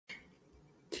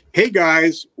Hey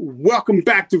guys, welcome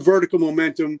back to Vertical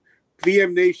Momentum,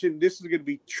 VM Nation. This is going to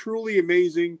be truly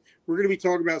amazing. We're going to be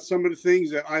talking about some of the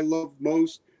things that I love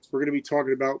most. We're going to be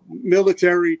talking about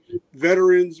military,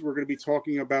 veterans. We're going to be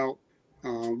talking about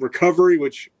recovery,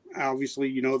 which obviously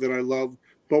you know that I love.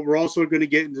 But we're also going to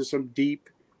get into some deep,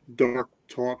 dark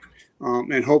talk,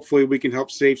 and hopefully we can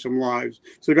help save some lives.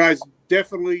 So guys,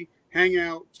 definitely hang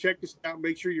out, check this out.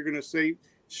 Make sure you're going to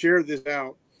share this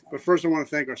out. But first, I want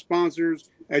to thank our sponsors.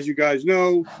 As you guys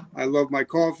know, I love my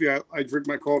coffee. I drink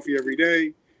my coffee every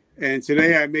day. And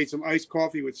today I made some iced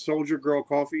coffee with Soldier Girl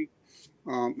coffee.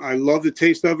 I love the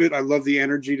taste of it. I love the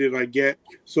energy that I get.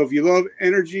 So if you love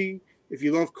energy, if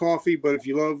you love coffee, but if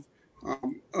you love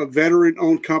a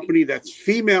veteran-owned company that's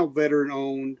female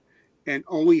veteran-owned and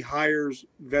only hires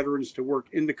veterans to work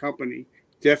in the company,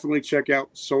 definitely check out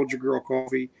Soldier Girl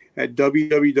Coffee at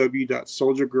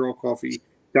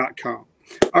www.soldiergirlcoffee.com.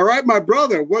 All right, my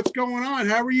brother, what's going on?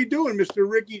 How are you doing, Mr.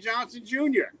 Ricky Johnson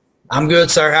Jr.? I'm good,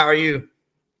 sir. How are you?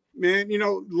 Man, you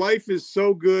know, life is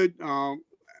so good.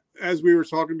 As we were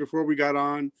talking before we got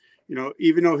on, you know,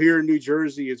 even though here in New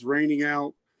Jersey it's raining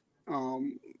out,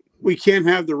 we can't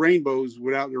have the rainbows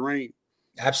without the rain.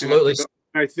 Absolutely.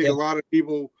 I think a lot of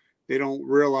people, they don't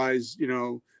realize, you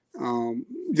know,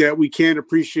 that we can't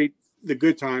appreciate the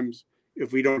good times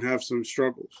if we don't have some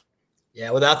struggles.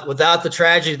 Yeah, without the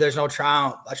tragedy, there's no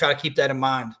triumph. I try to keep that in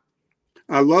mind.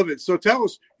 I love it. So tell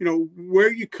us, you know,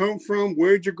 where you come from,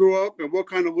 where'd you grow up, and what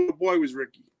kind of little boy was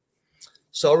Ricky?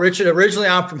 So, Richard, originally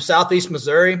I'm from Southeast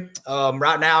Missouri.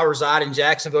 Right now I reside in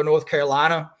Jacksonville, North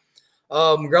Carolina.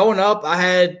 Growing up, I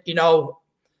had a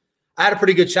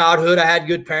pretty good childhood. I had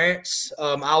good parents.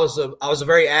 I was a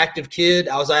very active kid.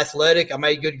 I was athletic. I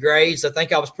made good grades. I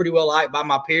think I was pretty well liked by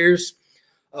my peers.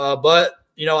 But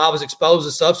you know, I was exposed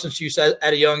to substance use at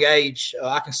a young age.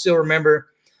 I can still remember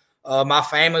my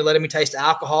family letting me taste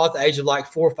alcohol at the age of like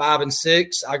 4, 5, and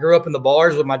 6. I grew up in the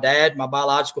bars with my dad, my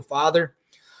biological father.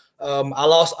 I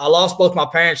lost both my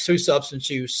parents to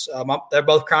substance use. They're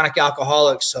both chronic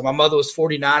alcoholics. My mother was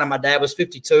 49 and my dad was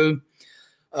 52.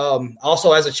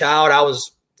 Also, as a child, I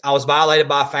was violated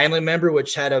by a family member,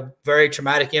 which had a very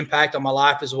traumatic impact on my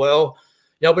life as well.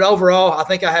 You know, but overall, I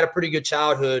think I had a pretty good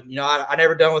childhood. You know, I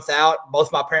never done without.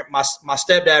 Both my parents, my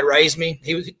stepdad raised me.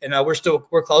 He was, and we're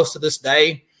close to this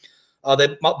day.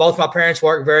 Both my parents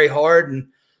worked very hard, and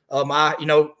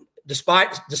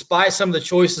despite some of the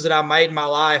choices that I made in my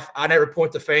life, I never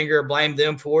point the finger or blame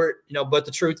them for it. You know, but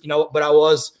the truth,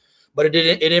 but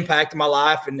it impacted my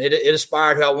life, and it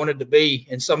inspired who I wanted to be,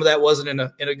 and some of that wasn't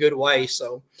in a good way.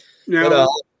 So, now,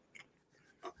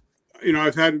 you know,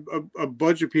 I've had a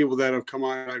bunch of people that have come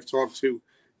on I've talked to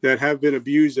that have been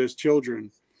abused as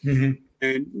children. Mm-hmm.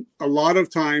 And a lot of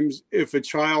times if a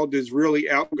child is really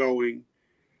outgoing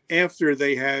after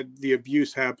they had the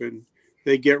abuse happen,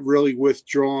 they get really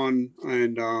withdrawn.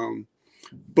 And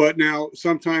but now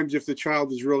sometimes if the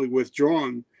child is really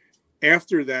withdrawn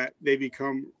after that, they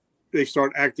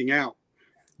start acting out.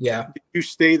 Yeah. Did you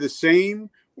stay the same,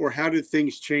 or how did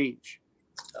things change?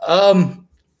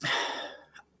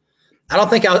 I don't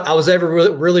think I was ever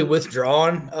really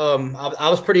withdrawn. I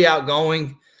was pretty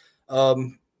outgoing. I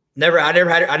never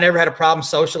had a problem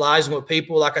socializing with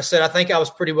people. Like I said, I think I was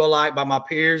pretty well liked by my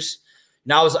peers.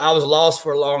 And I was lost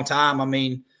for a long time. I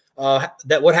mean,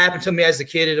 that what happened to me as a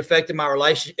kid, it affected my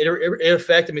relation. It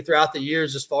affected me throughout the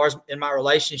years as far as in my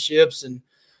relationships. And,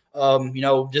 you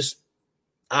know, just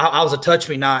I was a touch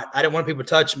me not. I didn't want people to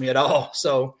touch me at all.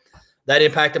 So that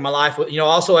impacted my life. You know,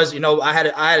 also, as you know, I had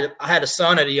a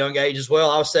son at a young age as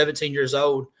well. I was 17 years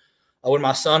old when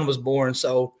my son was born.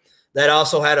 So that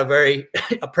also had a very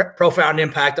profound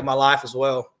impact on my life as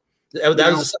well.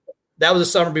 That was the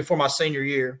summer before my senior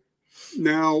year.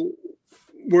 Now,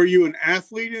 were you an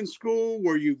athlete in school?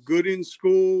 Were you good in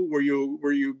school?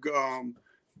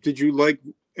 Did you like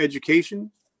education?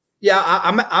 Yeah,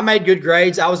 I made good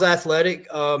grades. I was athletic.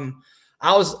 I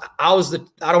don't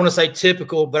want to say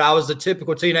typical, but I was the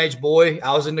typical teenage boy.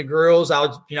 I was into girls.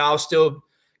 I'd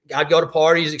go to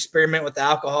parties, experiment with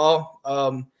alcohol.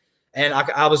 And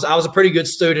I was a pretty good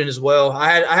student as well.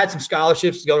 I had some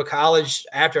scholarships to go to college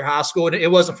after high school. And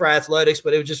it wasn't for athletics,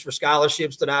 but it was just for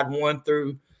scholarships that I'd won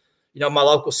through, you know, my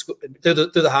local school, through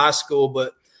the high school.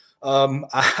 But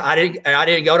I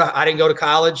didn't go to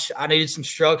college. I needed some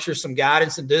structure, some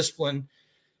guidance, and discipline.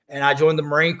 And I joined the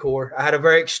Marine Corps. I had a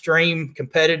very extreme,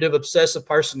 competitive, obsessive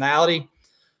personality.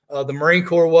 The Marine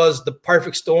Corps was the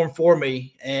perfect storm for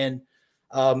me. And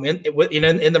in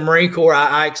the Marine Corps,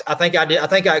 I think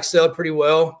I excelled pretty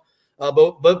well.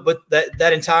 But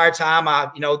that entire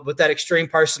time, with that extreme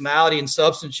personality and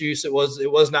substance use, it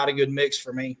was not a good mix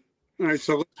for me. All right,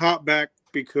 so let's hop back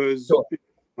because Sure.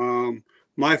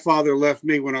 my father left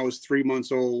me when I was 3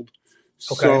 months old.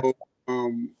 Okay. So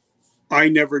I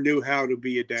never knew how to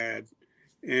be a dad.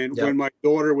 And Yep. when my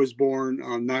daughter was born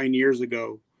 9 years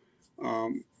ago,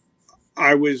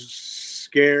 I was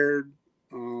scared,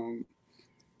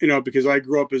 because I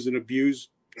grew up as an abused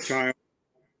child.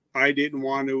 I didn't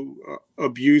want to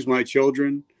abuse my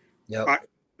children. Yep.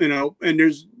 And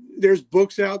there's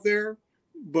books out there,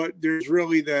 but there's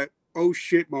really that oh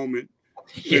shit moment,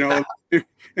 Yeah.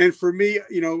 And for me,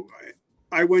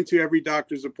 I went to every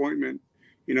doctor's appointment,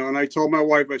 and I told my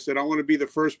wife, I said, I want to be the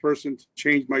first person to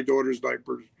change my daughter's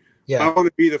diapers. Yeah. I want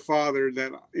to be the father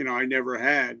that, I never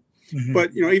had. Mhm.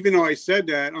 But, even though I said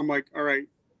that, I'm like, all right,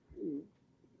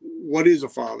 what is a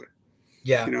father?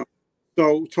 Yeah.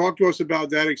 So talk to us about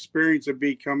that experience of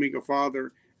becoming a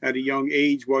father at a young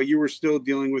age while you were still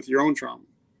dealing with your own trauma.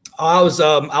 I was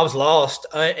lost.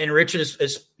 And Richard is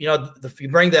if you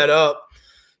bring that up,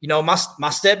 my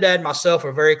stepdad and myself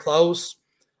are very close,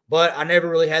 but I never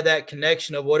really had that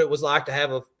connection of what it was like to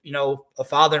have a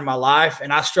father in my life.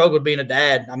 And I struggled being a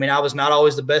dad. I mean, I was not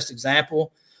always the best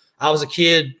example. I was a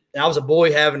kid and I was a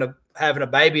boy having a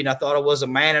baby, and I thought I was a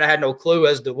man, and I had no clue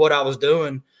as to what I was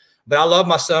doing. But I love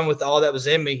my son with all that was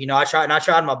in me. I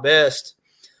tried my best.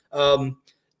 And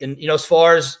as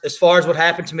far as what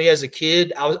happened to me as a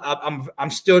kid, I'm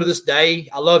still to this day,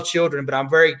 I love children, but I'm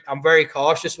very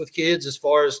cautious with kids as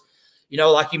far as,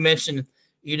 like you mentioned,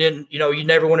 you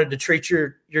never wanted to treat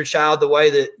your child the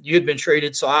way that you had been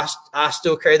treated. So I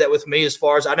still carry that with me as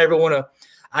far as I never want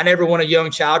a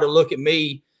young child to look at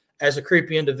me as a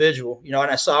creepy individual,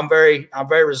 and so I'm very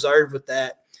reserved with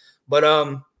that. But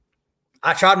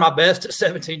I tried my best at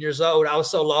 17 years old. I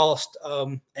was so lost,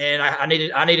 and I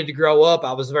needed to grow up.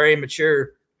 I was very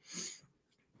immature.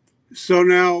 So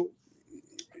now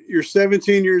you're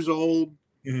 17 years old.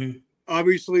 Mm-hmm.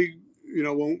 Obviously,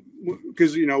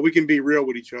 because we can be real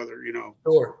with each other.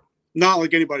 Sure. Not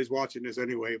like anybody's watching this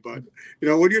anyway, but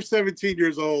when you're 17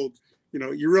 years old,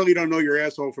 you really don't know your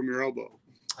asshole from your elbow.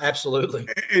 Absolutely.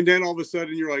 And then all of a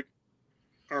sudden you're like,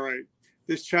 all right,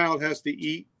 this child has to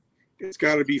eat. It's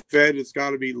got to be fed. It's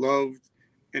got to be loved.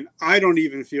 And I don't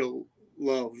even feel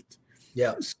loved.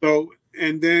 Yeah. So,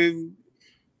 and then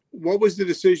what was the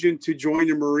decision to join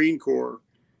the Marine Corps,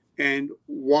 and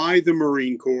why the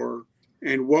Marine Corps,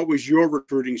 and what was your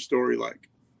recruiting story like?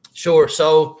 Sure.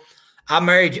 So I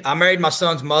married my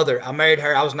son's mother. I married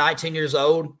her. I was 19 years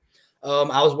old.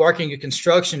 I was working a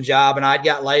construction job, and I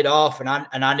got laid off, and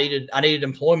I needed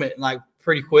employment like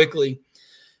pretty quickly.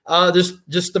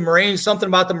 Just the Marines, something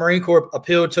about the Marine Corps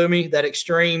appealed to me, that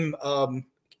extreme,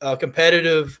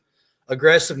 competitive,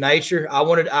 aggressive nature. I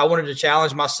wanted to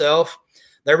challenge myself.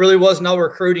 There really was no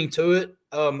recruiting to it.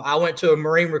 I went to a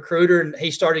Marine recruiter, and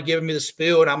he started giving me the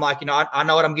spiel, and I'm like, I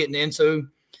know what I'm getting into.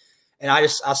 And I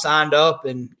signed up,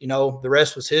 and, the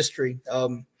rest was history.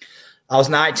 I was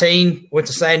 19, went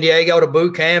to San Diego to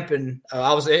boot camp, and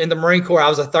I was in the Marine Corps. I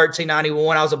was a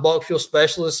 1391. I was a bulk fuel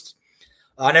specialist.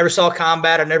 I never saw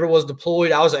combat. I never was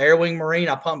deployed. I was an air wing Marine.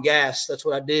 I pumped gas. That's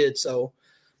what I did. So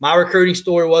my recruiting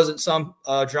story wasn't some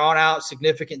drawn out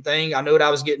significant thing. I knew what I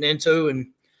was getting into, and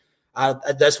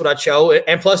that's what I chose.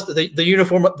 And plus the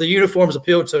uniforms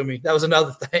appealed to me. That was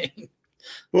another thing.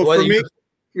 Well, for me,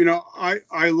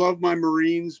 I love my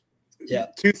Marines. Yeah.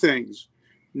 Two things.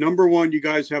 Number one, you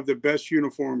guys have the best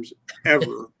uniforms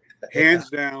ever. Hands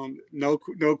down, no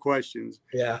questions.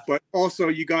 Yeah. But also,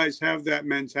 you guys have that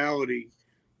mentality.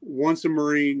 Once a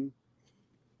Marine,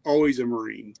 always a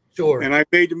Marine. Sure. And I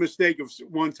made the mistake of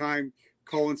one time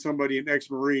calling somebody an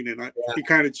ex-Marine, and he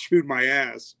kind of chewed my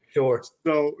ass. Sure.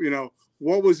 So,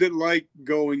 what was it like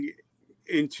going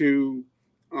into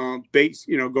go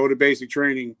to basic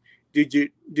training? Did you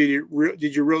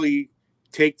really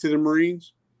take to the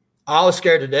Marines? I was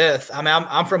scared to death. I mean,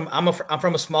 I'm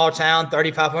from a small town,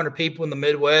 3,500 people in the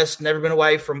Midwest. Never been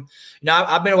away from,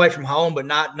 I've been away from home, but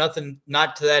not to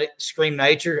that extreme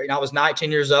nature. I was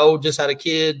 19 years old, just had a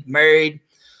kid, married.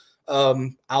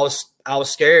 I was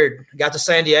scared. Got to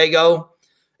San Diego.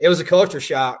 It was a culture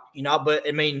shock, but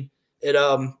I mean, it,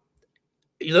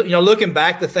 looking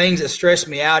back, the things that stressed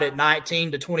me out at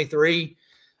 19 to 23,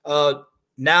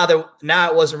 now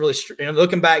it wasn't really,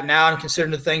 looking back now and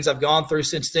considering the things I've gone through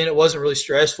since then, it wasn't really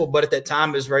stressful, but at that time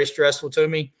it was very stressful to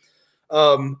me.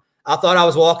 I thought I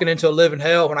was walking into a living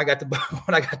hell when I got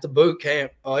to boot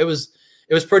camp. It was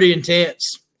pretty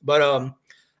intense, but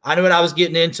I knew what I was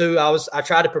getting into. I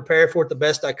tried to prepare for it the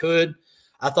best I could.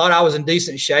 I thought I was in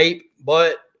decent shape,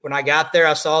 but when I got there,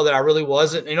 I saw that I really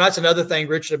wasn't. That's another thing,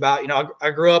 Richard, about, I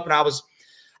grew up and I was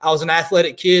an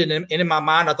athletic kid, and in my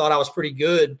mind, I thought I was pretty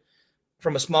good.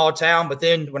 from a small town. But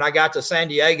then when I got to San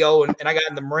Diego and I got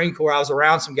in the Marine Corps, I was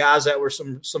around some guys that were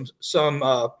some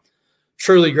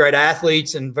truly great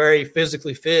athletes and very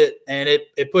physically fit, and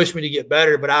it pushed me to get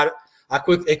better. But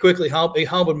it quickly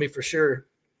humbled me for sure.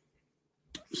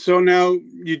 So now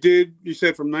you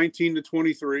said from 19 to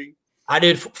 23. I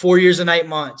did 4 years and 8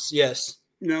 months. Yes.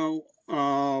 Now,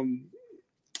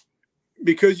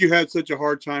 because you had such a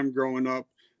hard time growing up,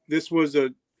 this was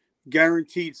a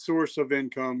guaranteed source of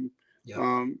income. Yep.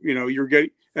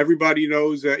 Everybody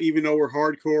knows that even though we're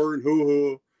hardcore and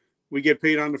hoo-hoo, we get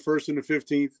paid on the 1st and the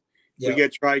 15th. Yep. We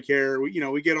get TRICARE.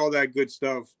 We get all that good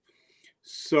stuff.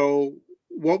 So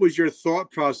what was your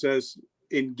thought process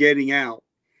in getting out?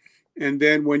 And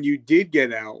then when you did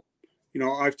get out,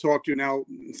 I've talked to now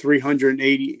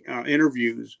 380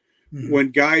 interviews. Mm-hmm.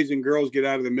 When guys and girls get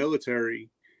out of the military,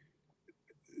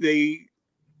 they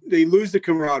lose the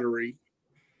camaraderie.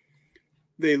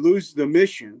 They lose the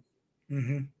mission.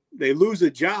 Mm-hmm. They lose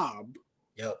a job.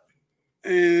 Yep.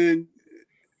 And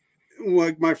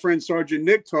like my friend Sergeant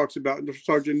Nick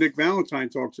Valentine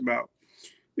talks about,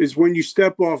 is when you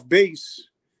step off base,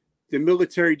 the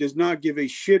military does not give a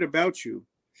shit about you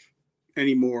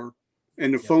anymore,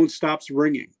 and the phone stops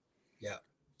ringing. Yeah.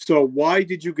 So why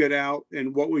did you get out,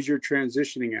 and what was your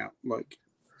transitioning out like?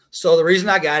 So the reason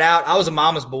I got out, I was a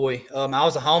mama's boy. I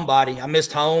was a homebody. I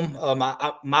missed home.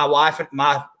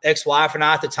 My ex-wife and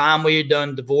I at the time, we had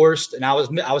done divorced, and I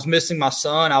was missing my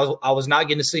son. I was not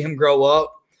getting to see him grow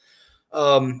up.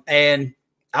 And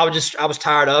I was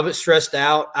tired of it, stressed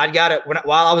out. I got it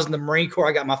while I was in the Marine Corps.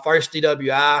 I got my first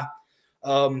DWI.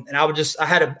 And I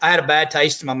had a bad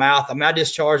taste in my mouth. I mean, I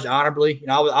discharged honorably.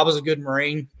 I was a good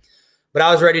Marine, but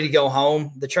I was ready to go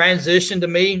home. The transition to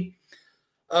me,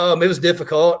 it was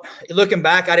difficult. Looking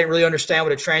back, I didn't really understand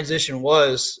what a transition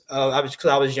was. Because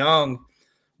I was young.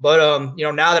 But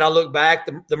now that I look back,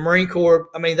 the Marine Corps,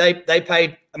 I mean, they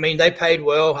paid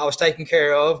well. I was taken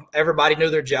care of. Everybody knew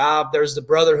their job. There's the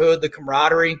brotherhood, the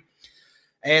camaraderie,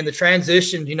 and the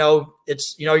transition.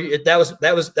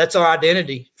 That's our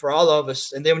identity for all of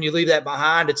us. And then when you leave that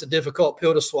behind, it's a difficult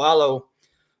pill to swallow.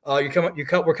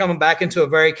 We're coming back into a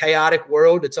very chaotic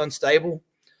world. It's unstable.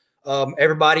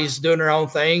 Everybody's doing their own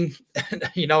thing,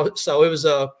 So it was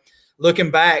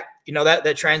looking back,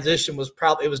 that transition was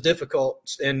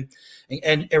difficult. And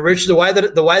Rich, the way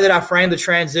that I framed the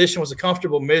transition was a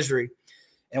comfortable misery.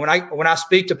 And when I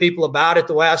speak to people about it,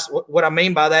 what I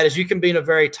mean by that is you can be in a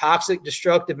very toxic,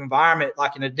 destructive environment,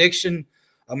 like an addiction,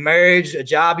 a marriage, a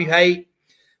job you hate.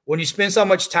 When you spend so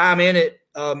much time in it,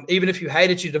 even if you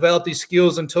hate it, you develop these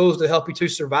skills and tools to help you to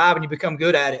survive, and you become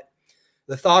good at it.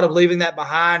 The thought of leaving that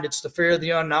behind, it's the fear of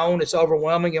the unknown. It's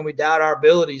overwhelming, and we doubt our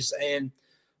abilities. And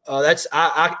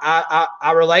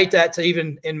I relate that to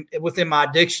even within my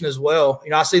addiction as well.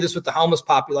 I see this with the homeless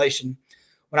population.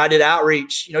 When I did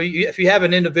outreach, if you have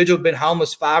an individual been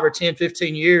homeless 5 or 10,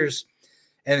 15 years,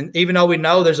 and even though we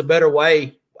know there's a better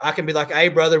way, I can be like, hey,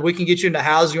 brother, we can get you into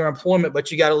housing or employment, but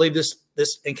you got to leave this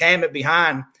encampment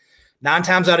behind. 9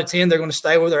 times out of 10, they're going to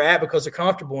stay where they're at because they're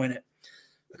comfortable in it,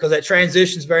 because that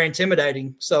transition is very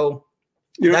intimidating. So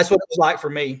that's what it was like for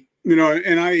me.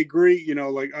 And I agree,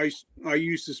 like I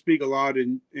used to speak a lot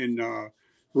in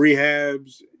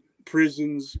rehabs,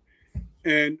 prisons,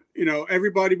 and,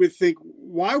 everybody would think,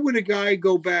 why would a guy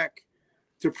go back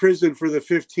to prison for the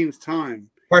 15th time?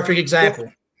 Perfect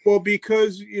example. Well,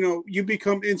 because, you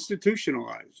become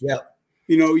institutionalized. Yeah.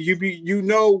 You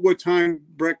know what time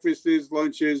breakfast is,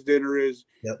 lunch is, dinner is.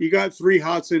 Yep. You got 3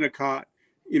 hots in a cot.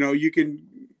 You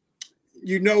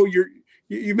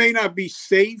may not be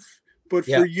safe, but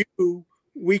for you,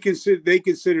 they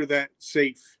consider that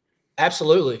safe.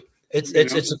 Absolutely.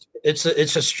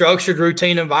 It's a structured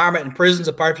routine environment, and prison's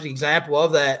a perfect example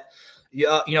of that.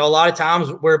 A lot of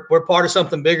times we're part of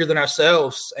something bigger than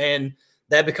ourselves, and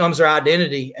that becomes our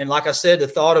identity. And like I said, the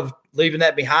thought of leaving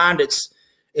that behind, it's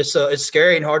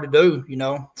scary and hard to do,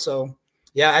 So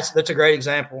yeah, that's a great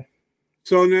example.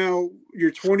 So now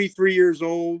you're 23 years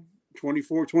old,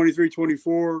 24, 23,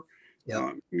 24.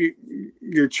 Yeah.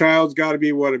 Your child's got to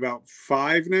be about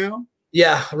 5 now?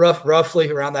 Yeah, roughly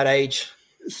around that age.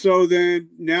 So then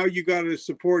now you got to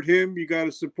support him. You got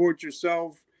to support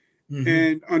yourself. Mm-hmm.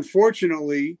 And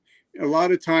unfortunately, a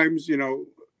lot of times,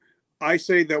 I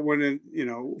say that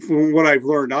from what I've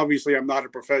learned, obviously I'm not a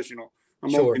professional.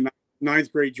 I'm only a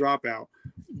 9th grade dropout.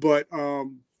 But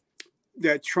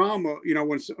that trauma,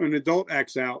 when an adult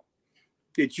acts out,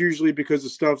 it's usually because of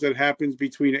stuff that happens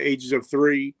between the ages of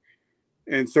 3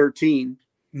 and 13.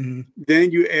 Mm-hmm.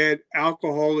 Then you add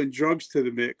alcohol and drugs to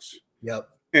the mix. Yep.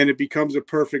 And it becomes a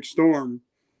perfect storm.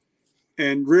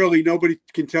 And really, nobody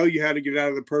can tell you how to get out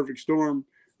of the perfect storm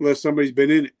unless somebody's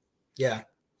been in it. Yeah.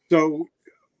 So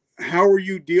how are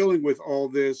you dealing with all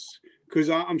this? Because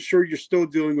I'm sure you're still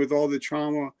dealing with all the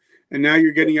trauma, and now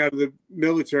you're getting out of the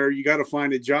military. You got to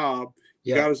find a job.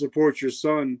 You got to support your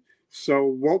son. So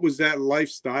what was that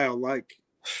lifestyle like?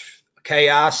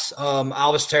 Chaos. I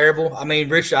was terrible. I mean,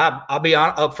 Richard, I'll be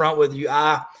up front with you.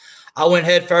 I went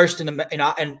head first, and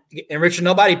Richard,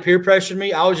 nobody peer pressured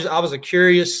me. I was a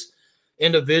curious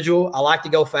individual. I like to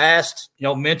go fast,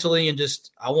 mentally, and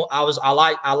just I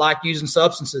like using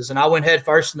substances, and I went head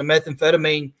first into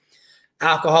methamphetamine,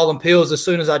 alcohol, and pills as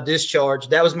soon as I discharged.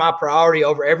 That was my priority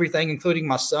over everything, including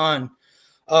my son.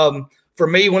 For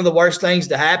me, one of the worst things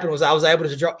to happen was I was able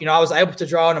to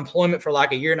draw unemployment for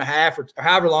like a year and a half or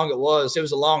however long it was. It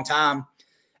was a long time,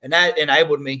 and that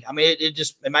enabled me. I mean, it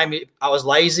made me. I was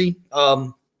lazy. I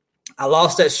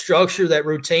lost that structure, that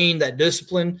routine, that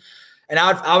discipline, and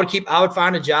I would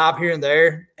find a job here and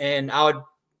there, and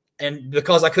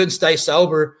because I couldn't stay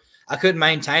sober, I couldn't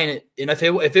maintain it. And if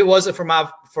it wasn't for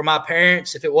my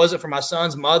parents, if it wasn't for my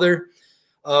son's mother,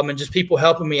 and just people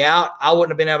helping me out, I wouldn't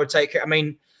have been able to take care. I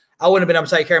mean, I wouldn't have been able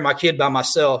to take care of my kid by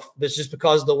myself. It's just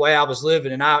because of the way I was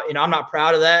living. And I'm not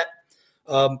proud of that.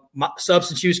 My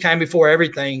substance use came before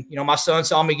everything. My son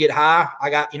saw me get high.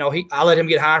 I let him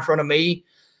get high in front of me.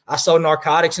 I sold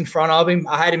narcotics in front of him.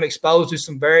 I had him exposed to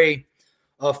some very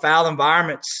foul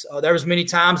environments. There was many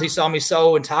times he saw me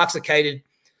so intoxicated,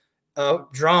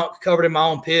 drunk, covered in my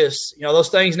own piss. Those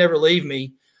things never leave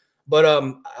me. But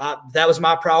that was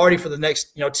my priority for the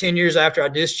next 10 years after I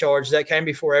discharged. That came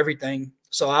before everything.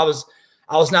 So I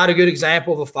was not a good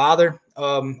example of a father.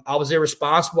 I was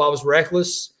irresponsible. I was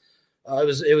reckless.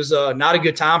 It was not a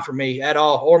good time for me at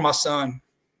all, or my son.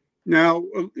 Now,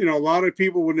 a lot of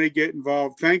people, when they get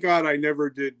involved, thank God I never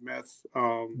did meth.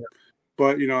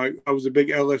 But, I was a big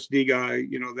LSD guy.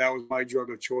 That was my drug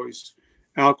of choice,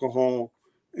 alcohol.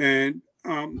 And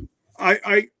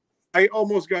I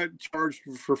almost got charged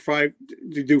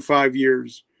to do 5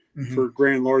 years for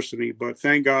grand larceny. But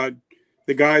thank God,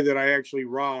 the guy that I actually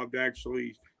robbed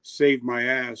actually saved my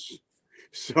ass.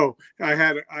 So I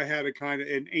had a kind of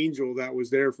an angel that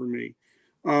was there for me.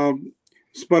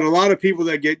 But a lot of people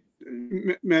that get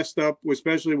messed up,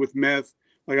 especially with meth,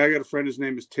 like I got a friend, his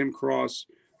name is Tim Cross.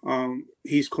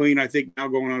 He's clean, I think now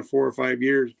going on 4 or 5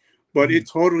 years, but it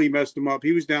totally messed him up.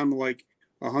 He was down to like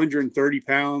 130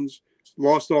 pounds,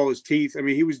 lost all his teeth. I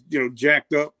mean, he was,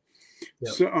 jacked up.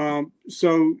 Yep.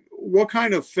 So what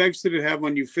kind of effects did it have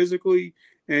on you physically?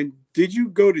 And did you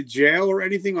go to jail or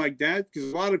anything like that?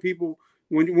 Because a lot of people,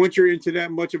 once you're into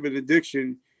that much of an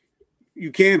addiction,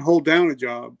 you can't hold down a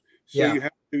job. So you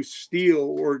have to steal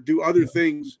or do other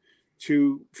things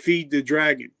to feed the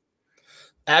dragon.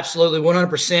 Absolutely,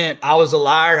 100%. I was a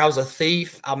liar. I was a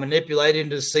thief. I manipulated and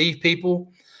deceived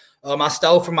people. I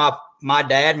stole from my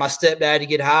dad, my stepdad to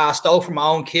get high. I stole from my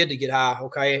own kid to get high.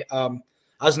 Okay.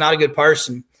 I was not a good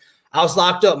person. I was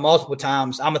locked up multiple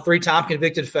times. I'm a 3-time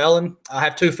convicted felon. I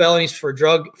have 2 felonies for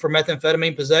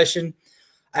methamphetamine possession.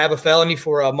 I have a felony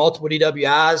for multiple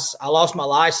DWIs. I lost my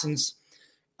license.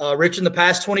 Rich, in the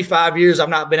past 25 years, I've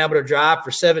not been able to drive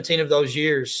for 17 of those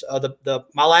years.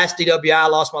 My last DWI, I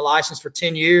lost my license for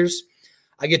 10 years.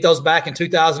 I get those back in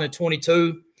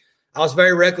 2022. I was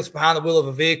very reckless behind the wheel of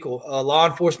a vehicle. Law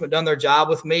enforcement done their job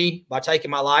with me by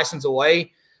taking my license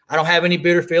away. I don't have any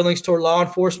bitter feelings toward law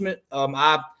enforcement.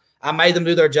 I made them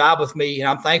do their job with me, and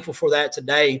I'm thankful for that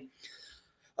today.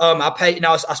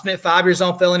 I spent 5 years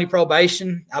on felony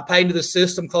probation. I paid into the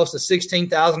system close to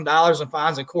 $16,000 in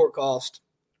fines and court costs.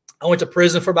 I went to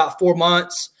prison for about 4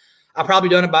 months. I probably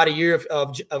done about a year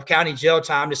of county jail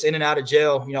time, just in and out of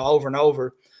jail, over and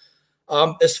over.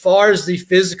 As far as the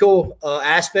physical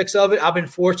aspects of it, I've been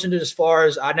fortunate as far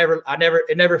as it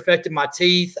never affected my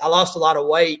teeth. I lost a lot of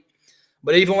weight.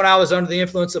 But even when I was under the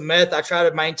influence of meth, I tried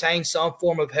to maintain some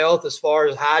form of health as far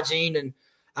as hygiene, and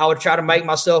I would try to make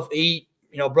myself eat,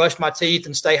 brush my teeth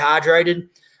and stay hydrated.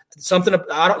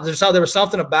 There was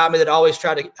something about me that I always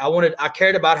I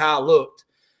cared about how I looked.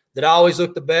 Did I always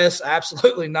look the best?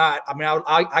 Absolutely not. I mean,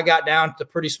 I got down to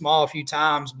pretty small a few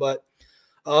times, but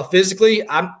physically,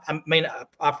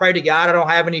 I pray to God I don't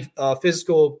have any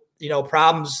physical,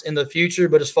 problems in the future.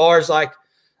 But as far as like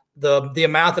the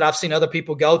amount that I've seen other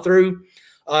people go through,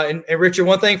 and Richard,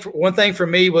 one thing for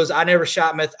me was I never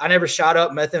shot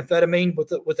up methamphetamine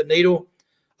with a needle.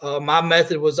 My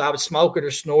method was I would smoke it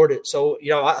or snort it. So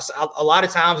a lot of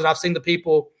times when I've seen the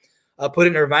people put it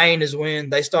in their vein is when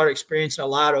they start experiencing a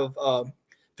lot of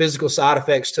physical side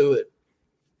effects to it.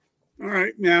 All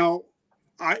right, now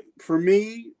for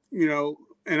me,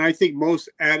 and I think most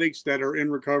addicts that are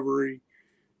in recovery,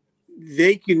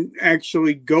 they can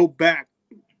actually go back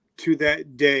to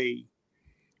that day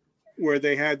where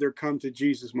they had their come to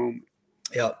Jesus moment.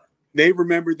 Yep. They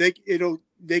remember they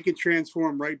can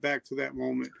transform right back to that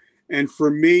moment. And for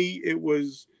me, it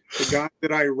was the guy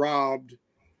that I robbed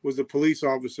was a police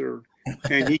officer,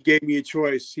 and he gave me a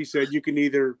choice. He said, you can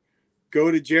either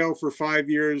go to jail for 5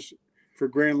 years for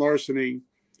grand larceny,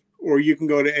 or you can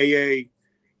go to AA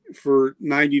for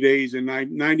 90 days and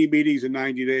 90 meetings in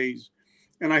 90 days.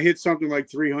 And I hit something like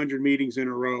 300 meetings in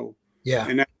a row. Yeah.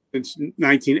 And that's since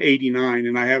 1989,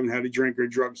 and I haven't had a drink or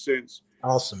drug since.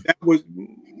 Awesome. That was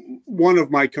one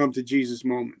of my come to Jesus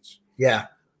moments. Yeah.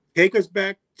 Take us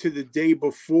back to the day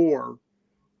before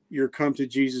your come to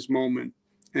Jesus moment,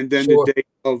 and then Sure. the day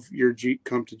of your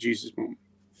come to Jesus moment.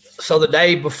 So the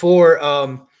day before,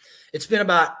 it's been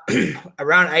about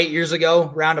around 8 years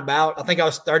ago, roundabout. I think I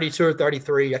was 32 or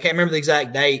 33. I can't remember the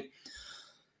exact date.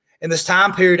 In this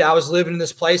time period, I was living in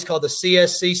this place called the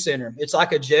CSC Center. It's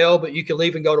like a jail, but you can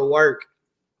leave and go to work.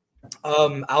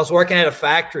 I was working at a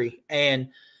factory, and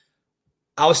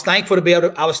I was thankful to be able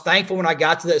to. I was thankful when I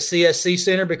got to that CSC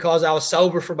Center because I was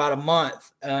sober for about a month,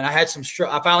 and I had some.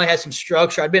 I finally had some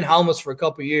structure. I'd been homeless for a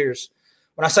couple of years.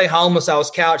 When I say homeless, I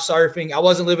was couch surfing. I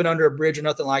wasn't living under a bridge or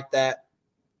nothing like that.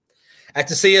 At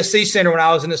the CSC Center, when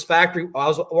I was in this factory, I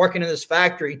was working in this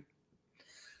factory.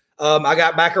 I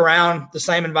got back around the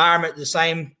same environment, the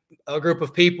same group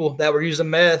of people that were using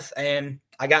meth, and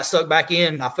I got sucked back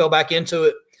in. I fell back into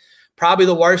it. Probably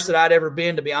the worst that I'd ever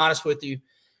been, to be honest with you.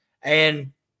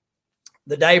 And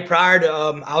the day prior to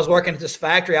I was working at this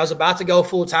factory, I was about to go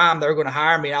full time. They were going to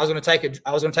hire me, and I was going to take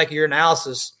a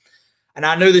urinalysis. And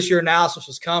I knew this urinalysis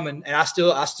was coming, and I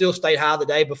still stayed high the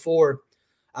day before.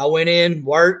 I went in,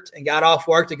 worked, and got off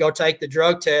work to go take the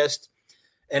drug test,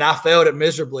 and I failed it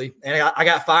miserably. And I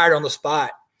got fired on the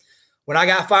spot. When I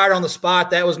got fired on the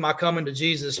spot, that was my coming to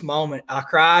Jesus moment. I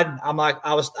cried.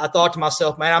 I thought to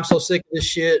myself, man, I'm so sick of this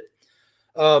shit.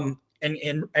 And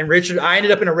Richard, I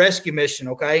ended up in a rescue mission.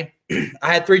 Okay.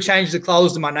 I had 3 changes of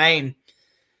clothes to my name.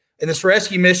 And this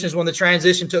rescue mission is when the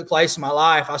transition took place in my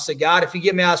life. I said, God, if you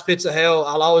get me out of pits of hell,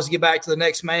 I'll always get back to the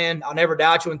next man. I'll never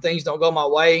doubt you when things don't go my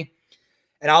way.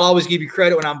 And I'll always give you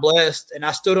credit when I'm blessed. And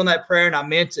I stood on that prayer and I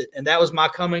meant it. And that was my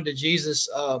coming to Jesus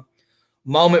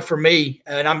moment for me.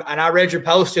 And I read your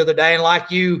post the other day, and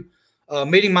like you,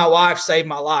 meeting my wife saved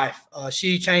my life.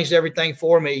 She changed everything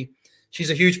for me. She's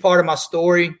a huge part of my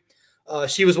story.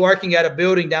 She was working at a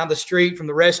building down the street from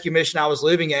the rescue mission I was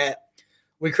living at.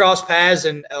 We crossed paths,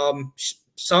 and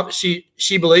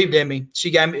she believed in me.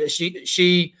 She helped me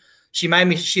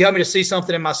to see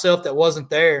something in myself that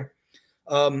wasn't there.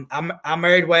 I'm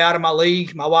married way out of my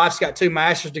league. My wife's got 2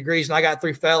 master's degrees, and I got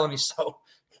 3 felonies. So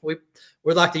we're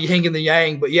like the yin and the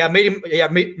yang. But yeah,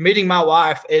 meeting my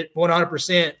wife at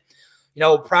 100%.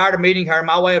 Prior to meeting her,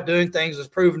 my way of doing things was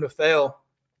proven to fail.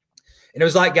 And it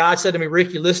was like God said to me,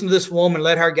 Ricky, listen to this woman,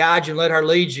 let her guide you and let her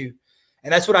lead you.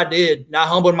 And that's what I did. And I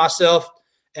humbled myself,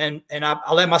 and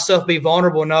I let myself be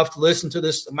vulnerable enough to listen to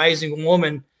this amazing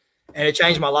woman, and it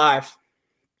changed my life.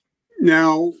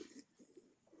 Now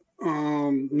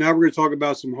we're going to talk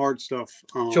about some hard stuff.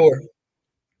 Sure.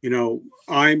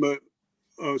 I'm a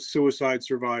suicide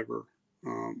survivor.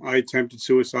 I attempted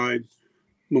suicide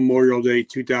Memorial Day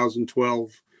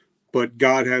 2012, but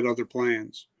God had other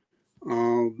plans.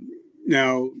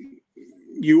 Now,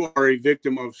 you are a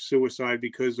victim of suicide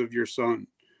because of your son.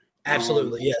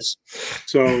 Absolutely, yes.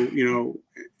 So,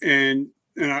 and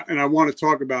I want to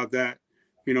talk about that,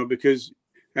 because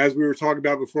as we were talking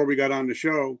about before we got on the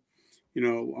show,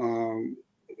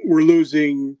 we're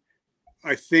losing.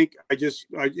 I think I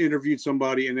interviewed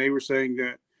somebody, and they were saying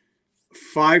that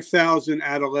 5,000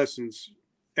 adolescents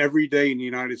every day in the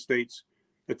United States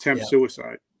attempt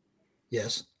suicide.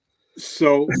 Yes.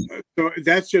 So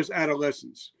that's just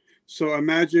adolescents. So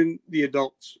imagine the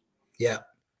adults. Yeah.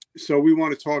 So we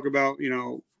want to talk about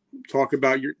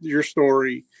your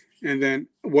story, and then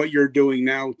what you're doing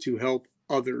now to help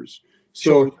others.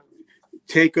 So Sure.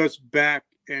 Take us back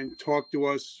and talk to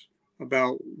us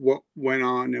about what went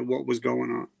on and what was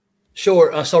going on.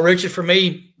 Sure. So Richard, for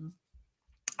me,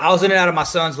 I was in and out of my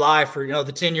son's life for,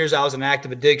 the 10 years I was in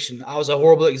active addiction. I was a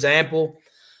horrible example.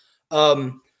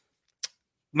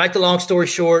 Make the long story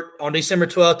short, on December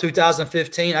 12,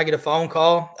 2015, I get a phone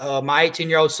call. My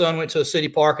 18-year-old son went to a city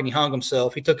park and he hung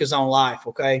himself. He took his own life.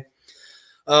 Okay.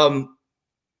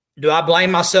 Do I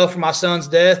blame myself for my son's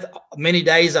death? Many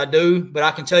days I do, but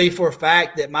I can tell you for a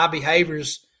fact that my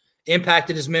behaviors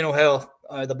impacted his mental health.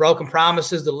 The broken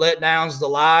promises, the letdowns, the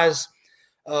lies.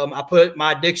 I put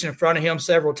my addiction in front of him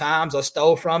several times. I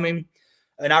stole from him.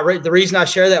 And the reason I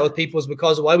share that with people is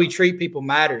because the way we treat people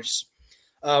matters.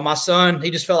 My son,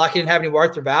 he just felt like he didn't have any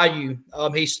worth or value.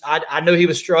 I knew he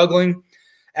was struggling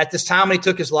at this time when he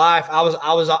took his life. I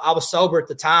was sober at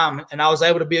the time, and I was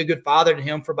able to be a good father to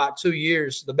him for about 2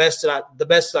 years, the best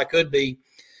that I could be.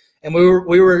 And we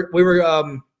were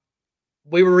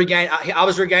regaining. I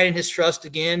was regaining his trust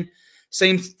again.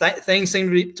 Things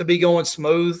seemed to be going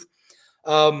smooth.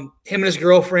 Him and his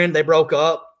girlfriend, they broke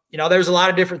up. There's a lot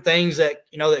of different things that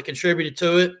contributed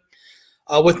to it.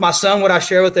 With my son, what I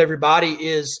share with everybody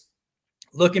is,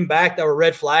 looking back, there were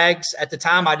red flags. At the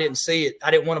time, I didn't see it.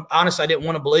 I didn't want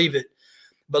to believe it.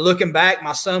 But looking back,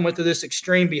 my son went through this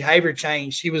extreme behavior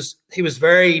change. He was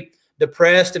very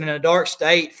depressed and in a dark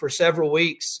state for several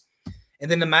weeks. And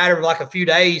then in a matter of like a few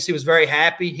days, he was very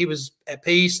happy. He was at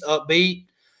peace, upbeat.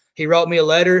 He wrote me a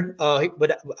letter.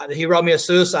 He wrote me a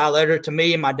suicide letter to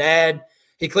me and my dad.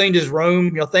 He cleaned his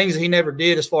room, things that he never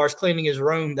did as far as cleaning his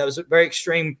room. That was a very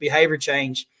extreme behavior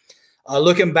change.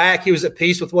 Looking back, he was at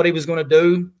peace with what he was going to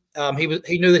do.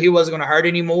 He knew that he wasn't going to hurt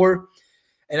anymore,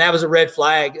 and that was a red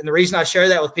flag. And the reason I share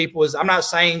that with people is, I'm not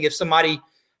saying if somebody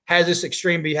has this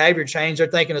extreme behavior change, they're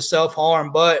thinking of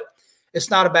self-harm, but it's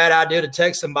not a bad idea to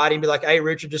text somebody and be like, "Hey,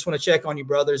 Richard, just want to check on you,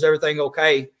 brother. Is everything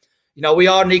okay?" We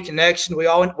all need connection. We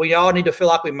all need to feel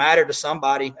like we matter to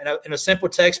somebody. And a simple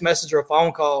text message or a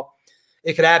phone call,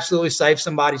 it could absolutely save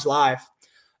somebody's life.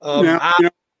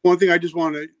 One thing I just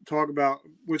want to talk about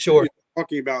with sure.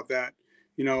 Talking about that,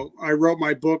 I wrote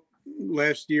my book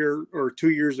last year or 2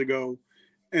 years ago,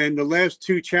 and the last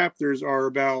 2 chapters are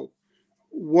about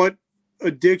what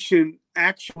addiction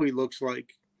actually looks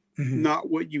like, not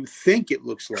what you think it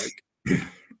looks like,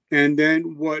 and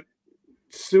then what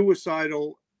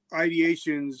suicidal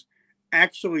ideations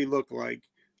actually look like,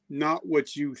 not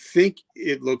what you think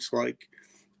it looks like.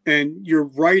 And you're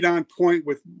right on point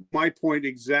with my point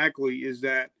exactly, is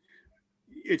that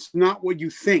it's not what you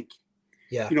think.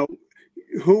 Yeah.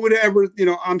 Who would ever,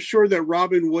 I'm sure that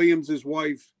Robin Williams, his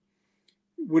wife,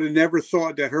 would have never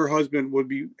thought that her husband would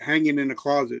be hanging in a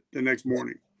closet the next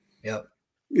morning. Yeah.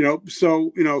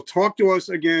 So, talk to us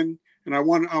again. And I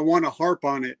want to harp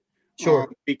on it.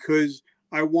 Sure. Because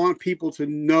I want people to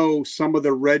know some of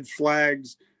the red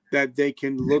flags that they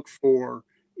can look for,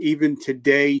 even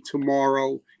today,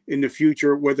 tomorrow, in the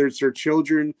future, whether it's their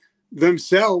children,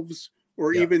 themselves,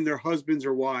 or even their husbands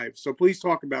or wives. So please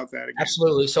talk about that again.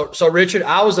 Absolutely. So Richard,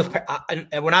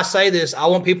 and when I say this, I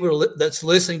want people that's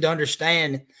listening to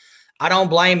understand, I don't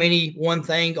blame any one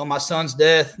thing on my son's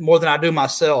death more than I do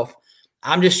myself.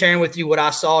 I'm just sharing with you what I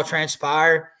saw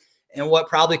transpire and what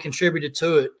probably contributed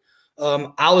to it.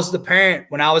 I was the parent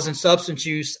when I was in substance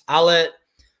use. I let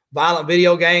violent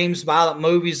video games, violent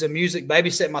movies, and music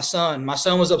babysit my son. My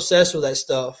son was obsessed with that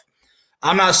stuff.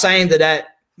 I'm not saying that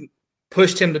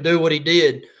pushed him to do what he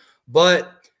did,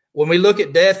 but when we look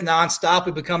at death nonstop,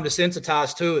 we become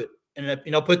desensitized to it. And,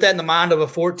 put that in the mind of a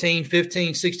 14,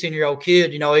 15, 16-year-old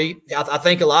kid. I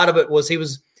think a lot of it was he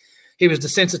was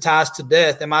desensitized to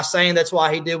death. Am I saying that's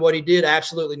why he did what he did?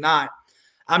 Absolutely not.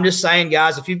 I'm just saying,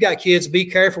 guys, if you've got kids, be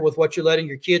careful with what you're letting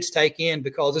your kids take in,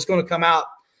 because it's going to come out.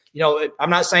 I'm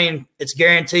not saying it's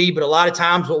guaranteed, but a lot of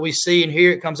times what we see and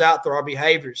hear, it comes out through our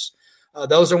behaviors.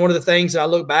 Those are one of the things that I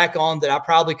look back on that I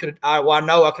probably I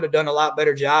know I could have done a lot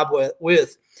better job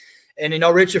with. And,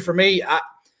 Richard, for me,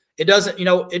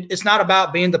 it's not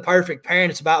about being the perfect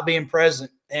parent. It's about being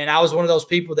present. And I was one of those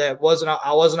people that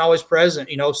I wasn't always present.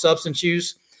 Substance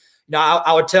use.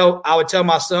 I would tell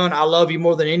my son, I love you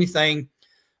more than anything,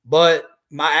 but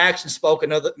my actions spoke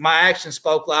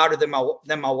louder than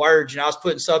my words. I was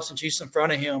putting substance use in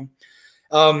front of him.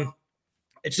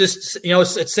 It's just,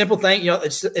 it's simple thing.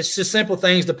 It's just simple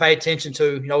things to pay attention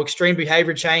to, extreme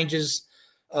behavior changes.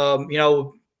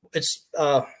 It's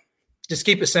just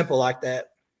keep it simple like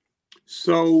that.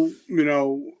 So,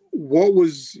 what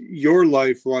was your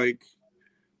life like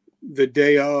the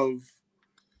day of,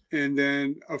 and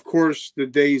then of course the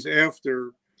days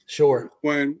after? Sure.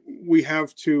 When we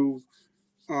have to,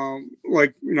 I'm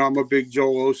a big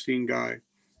Joel Osteen guy.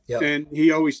 Yep. And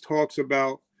he always talks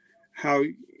about how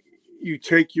you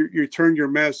turn your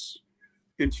mess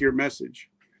into your message.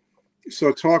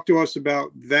 So talk to us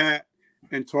about that,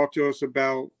 and talk to us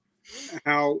about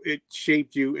how it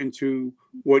shaped you into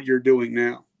what you're doing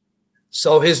now.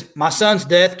 So my son's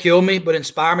death killed me, but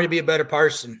inspired me to be a better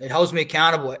person. It holds me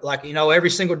accountable. Every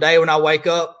single day when I wake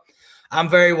up, I'm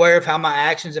very aware of how my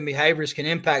actions and behaviors can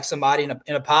impact somebody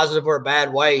in a positive or a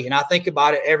bad way. And I think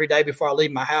about it every day before I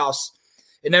leave my house.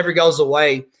 It never goes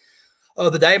away.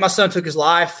 The day my son took his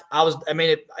life,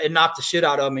 it knocked the shit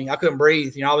out of me. I couldn't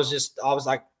breathe. I was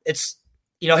like,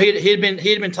 he had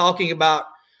been talking about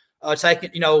taking,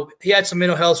 he had some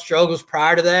mental health struggles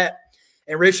prior to that.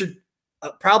 And Richard,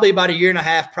 probably about a year and a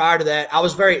half prior to that, I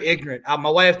was very ignorant.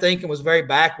 My way of thinking was very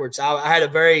backwards. I had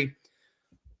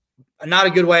not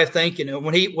a good way of thinking. And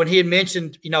when he had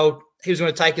mentioned, he was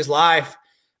going to take his life,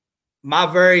 my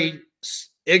very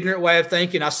ignorant way of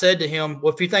thinking, I said to him,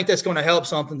 well, if you think that's going to help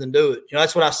something, then do it.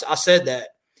 That's what I said that.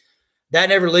 That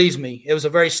never leaves me. It was a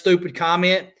very stupid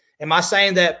comment. Am I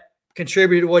saying that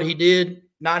contributed to what he did?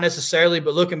 Not necessarily,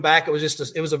 but looking back, it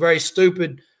was a very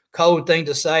stupid, cold thing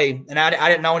to say. And I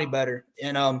didn't know any better.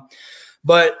 And,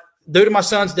 but due to my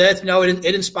son's death,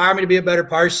 it inspired me to be a better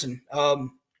person.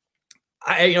 And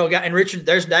Richard,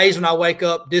 there's days when I wake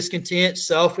up discontent,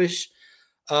 selfish,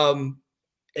 and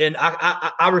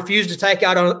I refuse to take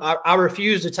out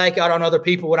on other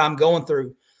people what I'm going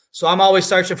through. So I'm always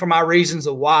searching for my reasons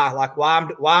of why. Like, why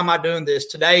am I doing this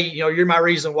today? You're my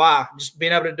reason why. Just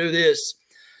being able to do this.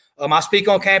 I speak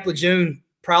on Camp Lejeune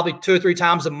probably 2 or 3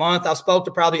 times a month. I spoke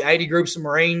to probably 80 groups of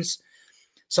Marines.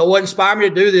 So what inspired me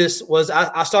to do this was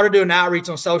I started doing outreach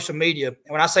on social media. And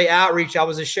when I say outreach, I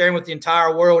was just sharing with the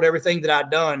entire world everything that I'd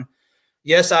done.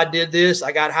 Yes, I did this.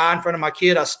 I got high in front of my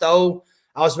kid. I stole.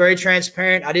 I was very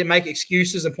transparent. I didn't make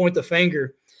excuses and point the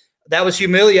finger. That was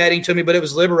humiliating to me, but it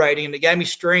was liberating, and it gave me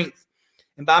strength.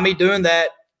 And by me doing that,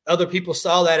 other people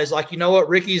saw that as like, you know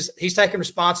what, he's taking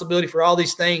responsibility for all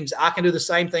these things. I can do the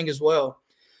same thing as well.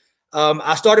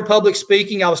 I started public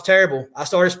speaking. I was terrible. I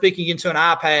started speaking into an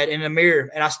iPad in a mirror,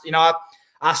 and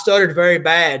I stuttered very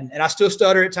bad, and I still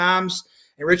stutter at times.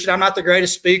 And Richard, I'm not the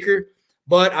greatest speaker,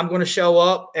 but I'm going to show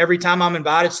up every time I'm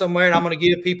invited somewhere, and I'm going to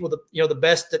give people the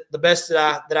best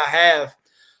that I have.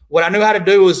 What I knew how to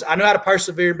do was I knew how to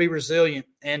persevere and be resilient.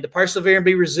 And to persevere and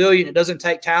be resilient, it doesn't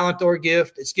take talent or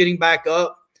gift. It's getting back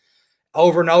up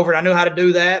over and over. And I knew how to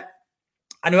do that.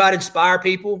 I knew how to inspire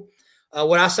people.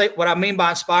 What I mean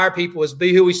by inspire people is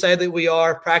be who we say that we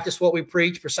are, practice what we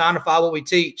preach, personify what we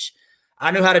teach.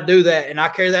 I knew how to do that, and I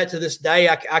carry that to this day.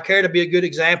 I care to be a good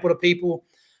example to people.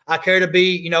 I care to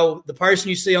be, the person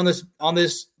you see on this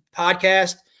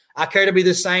podcast. I care to be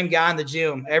the same guy in the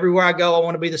gym. Everywhere I go, I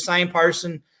want to be the same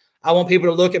person. I want people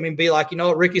to look at me and be like,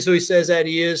 Ricky's who he says that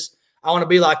he is. I want to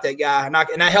be like that guy, and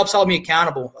that helps hold me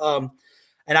accountable.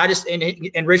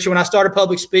 And Richard, when I started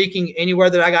public speaking,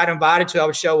 anywhere that I got invited to, I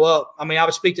would show up. I mean, I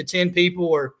would speak to 10 people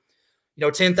or,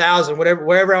 10,000,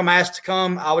 wherever I'm asked to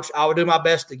come, I would do my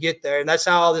best to get there. And that's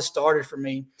how all this started for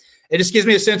me. It just gives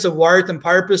me a sense of worth and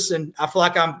purpose. And I feel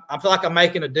like I'm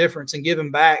making a difference and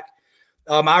giving back.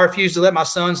 I refuse to let my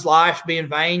son's life be in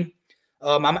vain.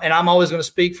 I'm always going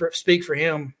to speak for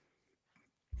him.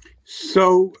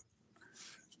 So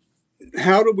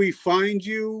how do we find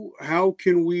you? How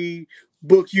can we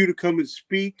book you to come and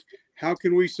speak? How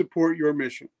can we support your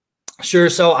mission? Sure.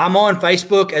 So I'm on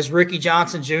Facebook as Ricky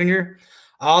Johnson Jr.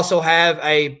 I also have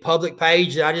a public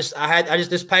page that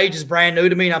this page is brand new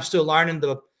to me, and I'm still learning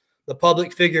the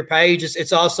public figure page.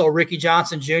 It's also Ricky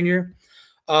Johnson Jr.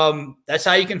 That's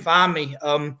how you can find me.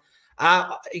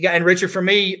 And Richard, for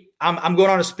me, I'm going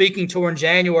on a speaking tour in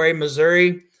January,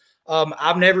 Missouri.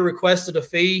 I've never requested a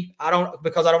fee.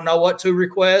 Because I don't know what to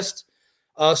request.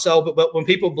 But when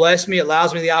people bless me, it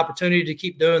allows me the opportunity to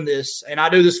keep doing this. And I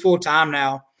do this full time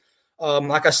now.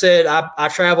 Like I said, I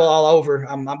travel all over.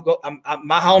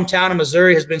 My hometown in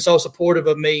Missouri has been so supportive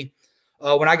of me.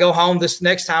 When I go home this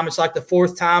next time, it's like the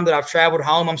 4th time that I've traveled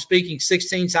home. I'm speaking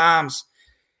 16 times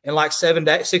in like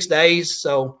 6 days.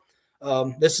 So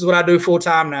this is what I do full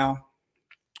time now.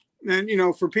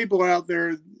 And, for people out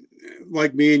there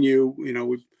like me and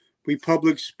you, we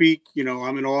public speak,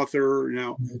 I'm an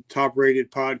author, top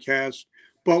rated podcast.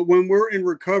 But when we're in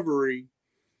recovery,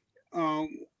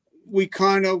 we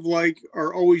kind of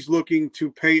are always looking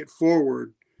to pay it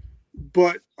forward.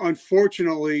 But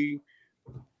unfortunately,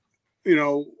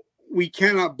 we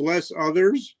cannot bless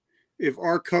others if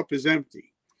our cup is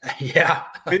empty. Yeah.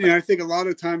 and I think a lot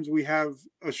of times we have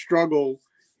a struggle,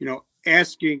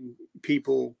 asking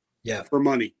people for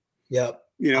money. Yep.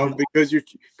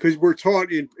 Because we're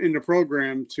taught in the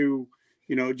program to,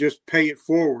 just pay it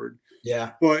forward.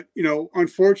 Yeah. But,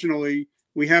 unfortunately,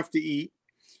 we have to eat.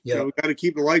 Yeah. We got to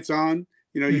keep the lights on.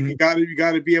 You got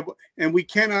to be able, and we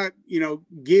cannot,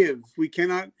 give. We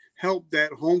cannot help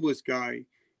that homeless guy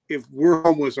if we're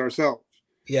homeless ourselves.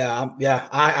 Yeah. Yeah.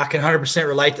 I can 100%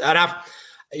 relate to that.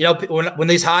 When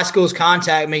these high schools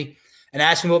contact me and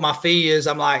ask me what my fee is,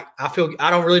 I'm like, I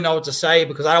don't really know what to say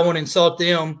because I don't want to insult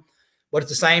them. But at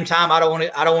the same time, I don't want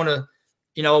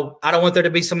there to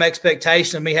be some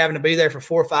expectation of me having to be there for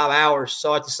 4 or 5 hours.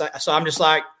 So I'm just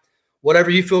like, whatever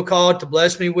you feel called to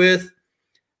bless me with,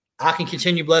 I can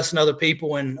continue blessing other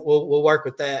people, and we'll work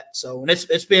with that. So, and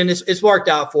it's worked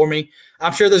out for me.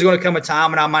 I'm sure there's going to come a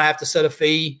time when I might have to set a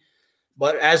fee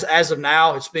But as of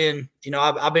now, it's been,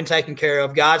 I've been taken care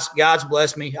of. God's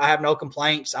blessed me. I have no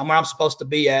complaints. I'm where I'm supposed to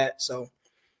be at. So,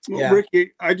 Well, yeah.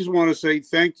 Ricky, I just want to say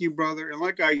thank you, brother. And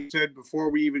like I said before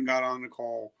we even got on the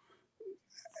call,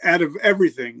 out of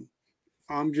everything,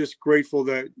 I'm just grateful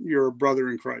that you're a brother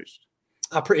in Christ.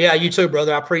 Yeah, you too,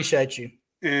 brother. I appreciate you.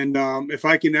 And if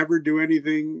I can ever do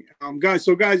anything, guys,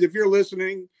 if you're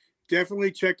listening,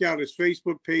 definitely check out his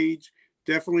Facebook page.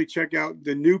 Definitely check out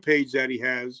the new page that he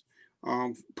has,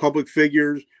 Public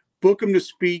Figures. Book him to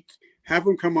speak. Have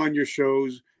him come on your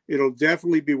shows. It'll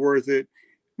definitely be worth it.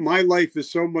 My life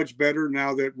is so much better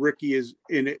now that Ricky is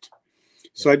in it.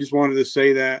 So I just wanted to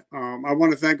say that. I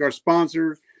want to thank our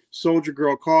sponsor, Soldier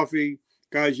Girl Coffee.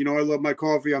 Guys, I love my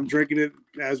coffee. I'm drinking it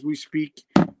as we speak.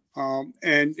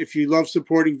 And if you love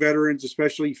supporting veterans,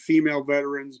 especially female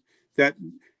veterans, that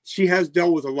she has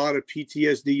dealt with a lot of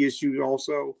PTSD issues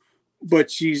also,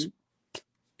 but she's,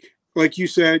 like you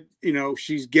said,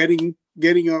 she's getting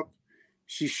up,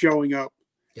 she's showing up,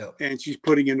 Yep. and she's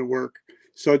putting in the work.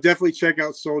 So definitely check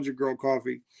out Soldier Girl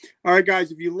Coffee. All right,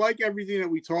 guys, if you like everything that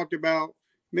we talked about,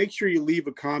 make sure you leave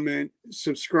a comment,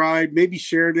 subscribe, maybe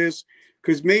share this,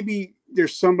 because maybe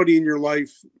there's somebody in your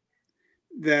life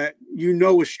that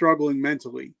is struggling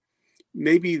mentally.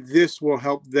 Maybe this will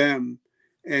help them,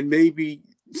 and maybe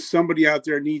somebody out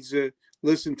there needs to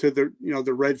listen to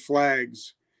the red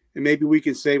flags, and maybe we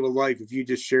can save a life if you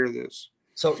just share this.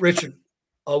 So, Richard,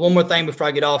 one more thing before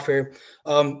I get off here.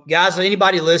 Guys,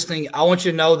 anybody listening, I want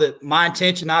you to know that my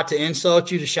intention not to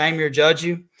insult you, to shame you, or judge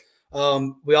you.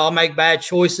 We all make bad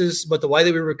choices, but the way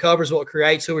that we recover is what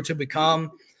creates who we're to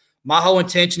become. My whole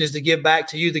intention is to give back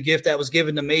to you the gift that was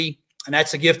given to me, and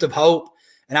that's a gift of hope.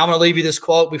 And I'm going to leave you this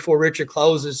quote before Richard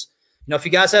closes. If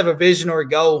you guys have a vision or a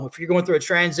goal, if you're going through a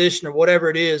transition or whatever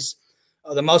it is,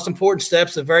 the most important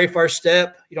step's the very first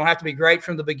step. You don't have to be great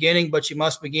from the beginning, but you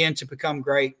must begin to become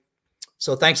great.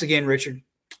 So thanks again, Richard.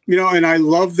 And I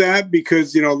love that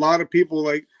because, a lot of people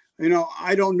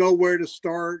I don't know where to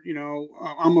start.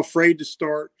 I'm afraid to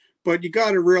start, but you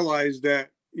got to realize that,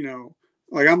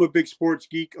 I'm a big sports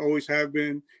geek, always have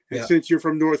been. And Yeah. Since you're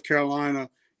from North Carolina,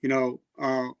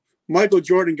 Michael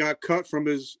Jordan got cut from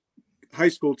his high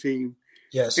school team.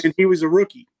 Yes. And he was a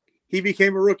rookie. He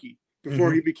became a rookie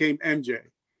before he became MJ.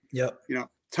 Yep.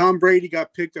 Tom Brady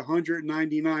got picked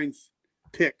 199th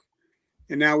pick,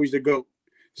 and now he's the GOAT.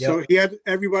 Yep. So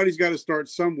everybody's got to start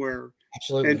somewhere.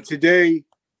 Absolutely. And today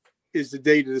is the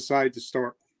day to decide to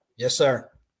start. Yes, sir.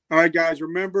 All right, guys,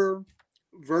 remember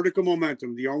vertical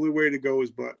momentum. The only way to go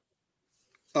is but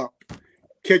up.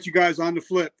 Catch you guys on the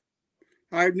flip.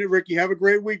 All right, Ricky, have a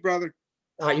great week, brother.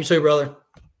 All right, you too, brother.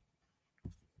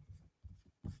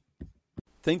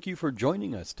 Thank you for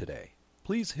joining us today.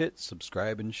 Please hit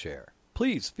subscribe and share.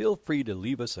 Please feel free to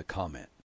leave us a comment.